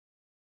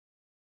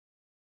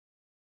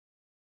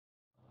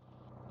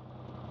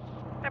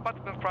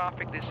Department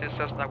traffic, this is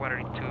Cessna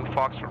 182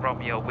 Foxtrot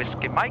Romeo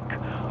Whiskey Mike,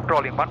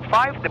 rolling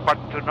 15,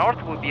 departing to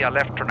north will be a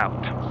left turnout.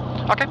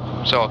 Okay,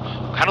 so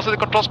handle to the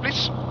controls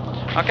please.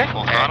 Okay,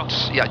 and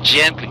yeah,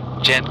 gently.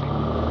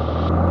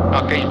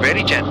 Okay,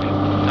 very gently.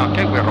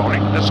 Okay, we're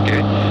rolling, that's good.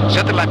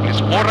 Center line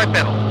please, more right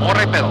pedal.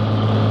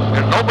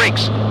 There are no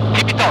brakes,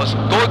 tippy toes,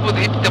 going with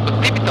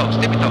tippy toes.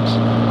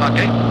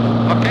 Okay,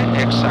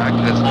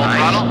 exactly, that's nice.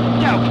 Throttle?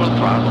 Yeah, full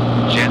throttle,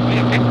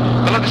 gently, okay.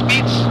 Follow the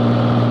speeds.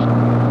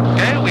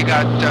 Okay, we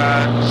got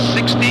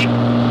 60,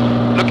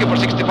 looking for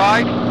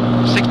 65,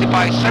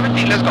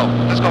 70, let's go,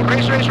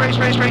 race,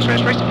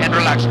 and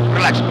relax,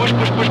 push,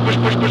 let's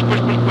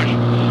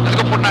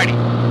go for 90,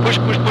 push,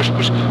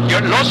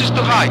 your nose is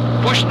too high,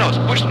 push nose,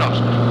 push more,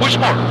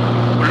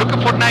 we're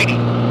looking for 90,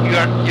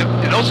 your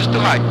nose is too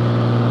high,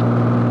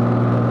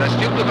 that's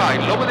still too high,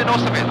 lower the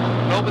nose a bit,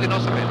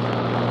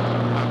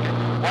 okay,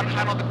 one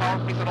hand on the power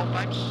please at all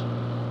times,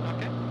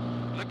 okay,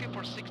 looking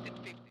for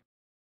 1650.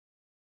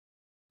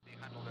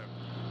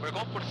 We're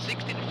going for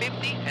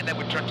 1650 and then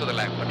we turn to the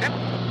left, okay?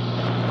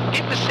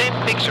 Keep the same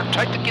picture,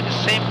 try to keep the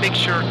same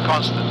picture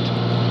constant.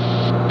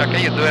 Okay,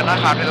 you're doing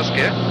 100, that's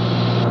good.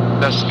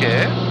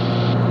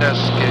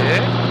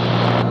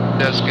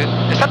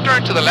 Start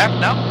turning to the left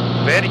now.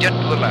 Very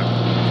gentle to the left.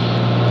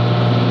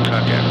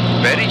 Okay,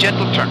 very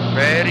gentle turn.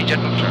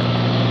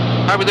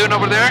 How are we doing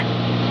over there?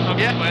 I'm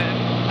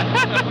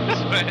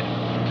sweating.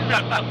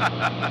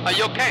 Are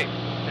you okay?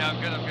 Yeah, I'm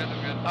good.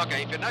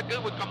 Okay, if you're not good,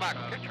 we'll come back,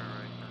 okay?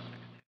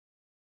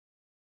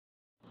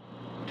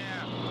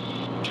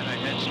 Should I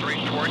head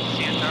straight towards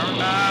CN Tower?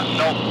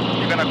 No.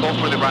 You're gonna go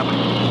for the runway.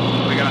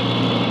 We're gonna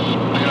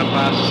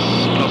pass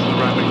close to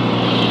the runway.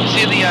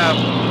 See the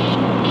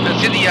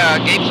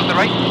gates on the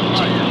right?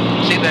 Oh,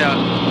 yeah. See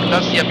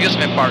that's the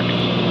amusement park.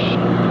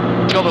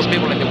 See all those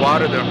people in the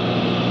water there.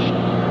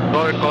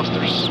 Roller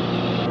coasters.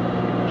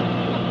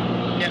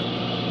 Yeah.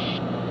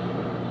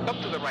 Up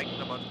to the right,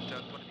 about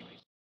 20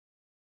 degrees.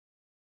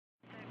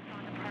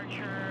 On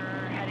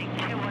departure, heading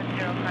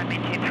 2105,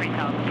 maintain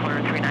 3000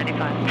 for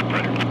 395.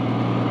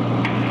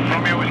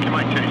 Romeo Whiskey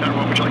Mike, City Center,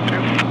 what would you like to do?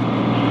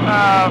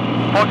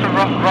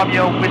 Foxtrot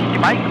Romeo Whiskey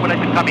Mike, would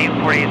like to come in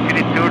for a city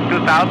tour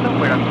 2000,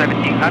 we're at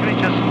 1700,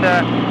 just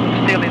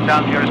still in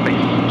down your space.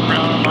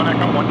 Ground on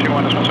Echo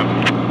 121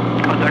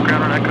 Contact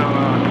ground on Echo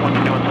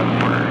 1217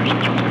 for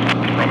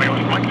 616. Romeo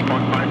Whiskey Mike,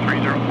 spawn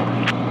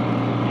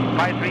 5304.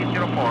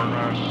 5304,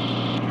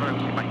 Romeo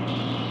Whiskey Mike.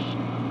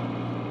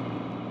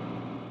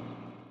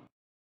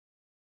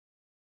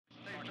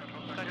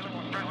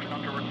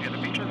 After working at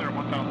the beaches, they're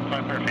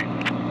 1,500 feet.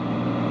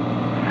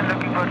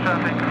 Looking for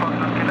traffic,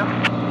 Foxtrot Kilo.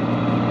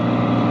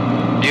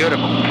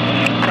 Beautiful.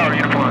 Tower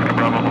Uniform, Oscar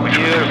Bravo, moving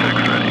to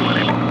 6, ready when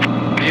able.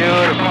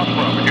 Beautiful.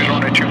 Bravo, here's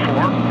runway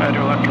 24, do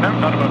a left connect,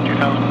 not about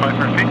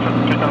 2,500 feet, so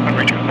 2,000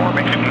 reaching 4,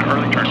 making an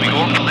early turn. No,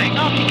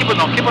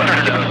 keep on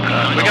turning.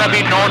 We're gonna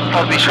be north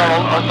of the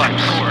shuttle all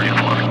times.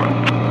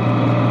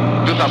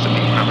 2,000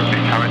 feet. Number 6,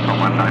 Tower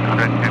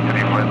 1900,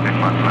 Anthony, west, 6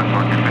 months, left,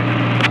 north, your face.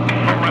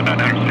 Run that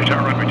down, State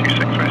Tower, runway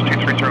 26, west,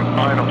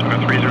 2305, altimeter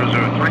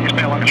 3003,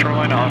 stay along the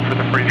shoreline, I'll offer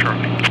the free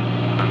shortly.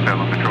 Stay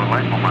along the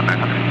shoreline,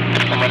 1900.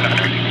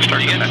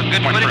 You get some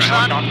good footage,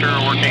 son? Doctor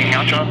working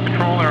out job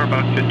control, or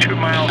about 2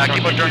 miles.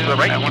 Keep on turning to the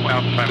right.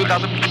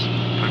 2,000 please.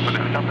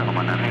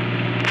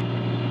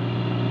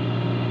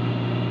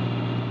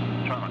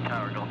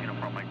 Tower, Golf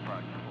Uniform, Mike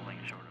Prague, holding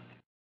short of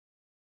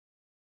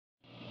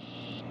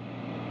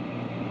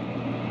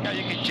 2. Yeah,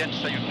 you can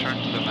gently your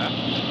turn to the left.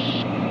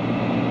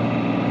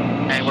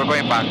 And we're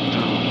going back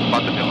to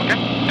Butterfield, okay?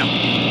 Yeah.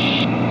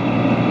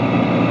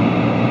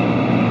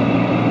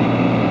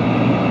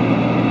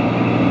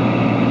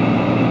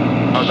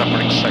 How's that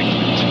for excitement?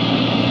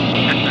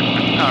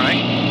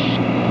 Alright.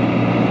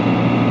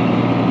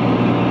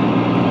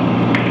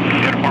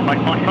 Uniform Mike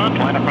Foxtrot,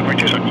 line up runway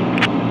 26.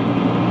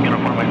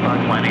 Uniform Mike Fox,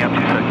 lining up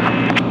 26.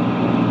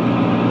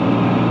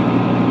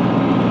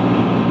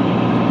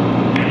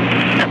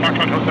 Yeah,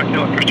 Foxtrot, Jose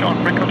Kilo, Christian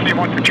on frequency,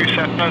 142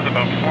 Cessnas,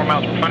 about 4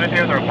 miles in front of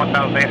you. They're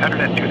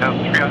 1,800 and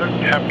 2,300.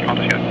 You have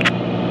contact yet?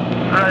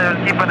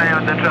 Keep an eye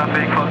on the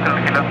traffic,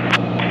 Foxtrot Kilo.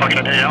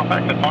 Foxtrot, Alpha,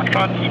 exit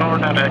Foxtrot, soar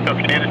down to Echo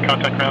Canadian,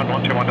 contact ground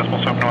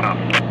 121.710.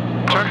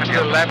 Turn to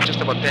the left just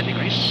about 10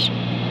 degrees.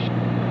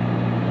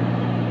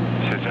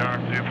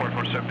 Cesar,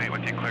 4478,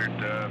 with you cleared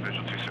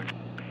visual 26.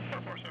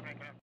 4478.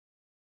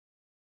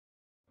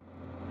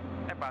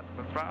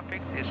 Department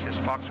traffic, this is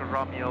Foxtrot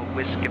Romeo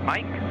Whiskey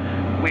Mike.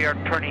 We are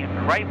turning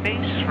right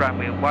base,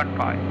 runway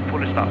 15,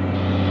 fully stop.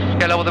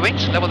 Okay, level the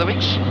wings.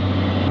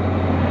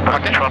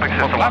 Okay, traffic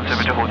system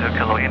 172 Hotel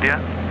Kilo India,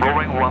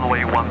 rolling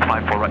runway 15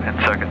 for right hand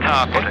circuit.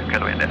 Hotel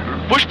Kilo India.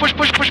 Push.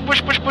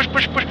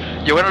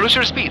 You're gonna lose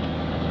your speed.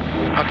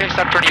 Okay,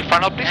 start turning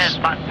final, please.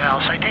 And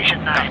Buttonville,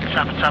 citation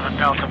 977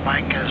 Delta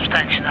Mike is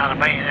extension out of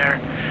main there.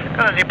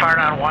 Gonna depart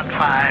on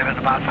 15 and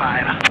about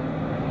 5.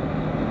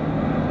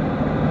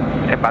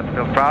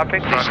 Buttonville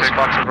traffic, this is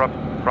Foxtrot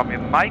Romeo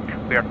Mike.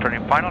 We are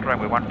turning final,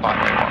 runway 15.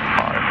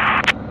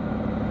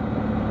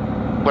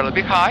 Well, it'll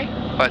be high,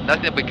 but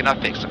nothing that we cannot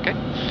fix, okay?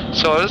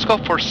 So let's go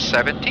for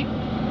 70.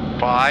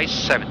 fly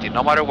 70,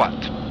 no matter what.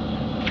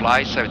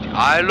 Fly 70.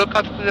 I look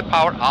at the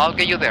power, I'll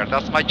get you there.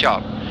 That's my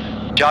job.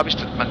 Job is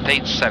to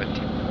maintain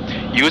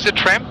 70. Use the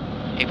trim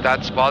if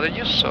that's bothering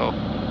you. So,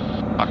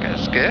 okay,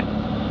 that's good.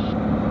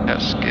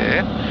 That's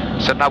good.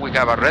 So now we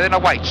have a red and a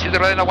white. See the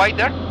red and a white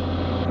there?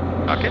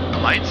 Okay. The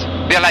lights?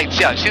 The lights,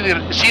 yeah.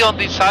 See on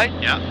this side?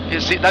 Yeah. You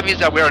see, that means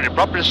that we're on a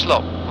proper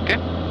slope. Okay.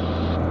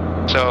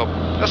 So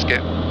that's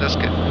good. That's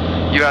good.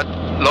 You're at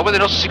lower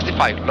than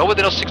 65. Lower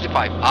than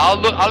 65.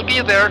 I'll get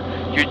you there.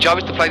 Your job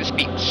is to fly the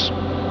speeds.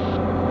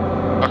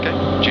 Okay.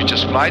 You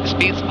just fly the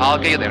speeds. I'll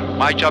get you there.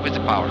 My job is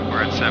the power.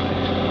 We're at 70.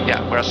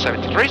 Yeah, we're at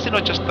 70. Raise the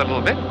nose just a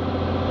little bit.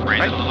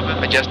 Raise Right? it a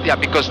little bit. Just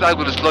because that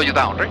will slow you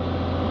down, right?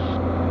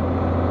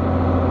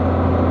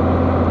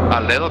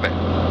 A little bit.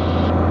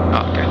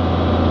 Okay.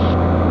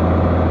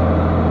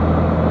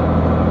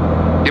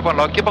 Keep on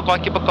long, keep on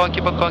going, keep on going,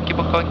 keep on going, keep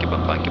on going, keep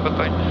on going, keep on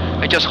going.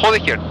 And just hold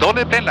it here. Don't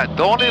let the plane land.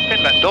 Don't let the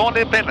plane land. Don't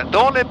let the plane land.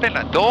 Don't let the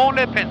plane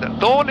land. Don't let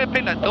the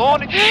plane land. Don't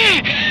let the plane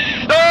land.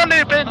 Don't let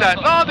the plane land.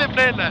 Don't let the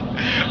plane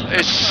land.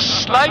 It's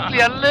slightly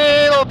a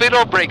little bit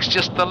of brakes.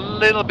 Just a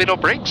little bit of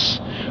brakes.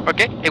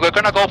 Okay? And we're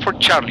gonna go for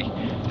Charlie.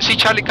 See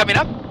Charlie coming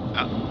up?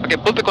 Okay,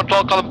 put the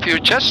control column to your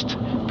chest.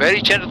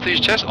 Very gentle to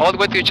your chest. All the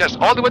way to your chest.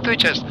 All the way to your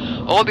chest.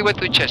 All the way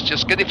to your chest.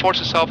 Just get the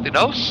forces off the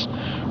nose.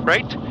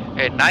 Right?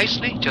 And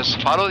nicely,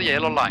 just follow the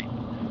yellow line.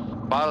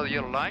 Follow the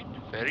yellow line.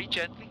 Very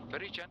gently.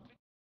 Very gently.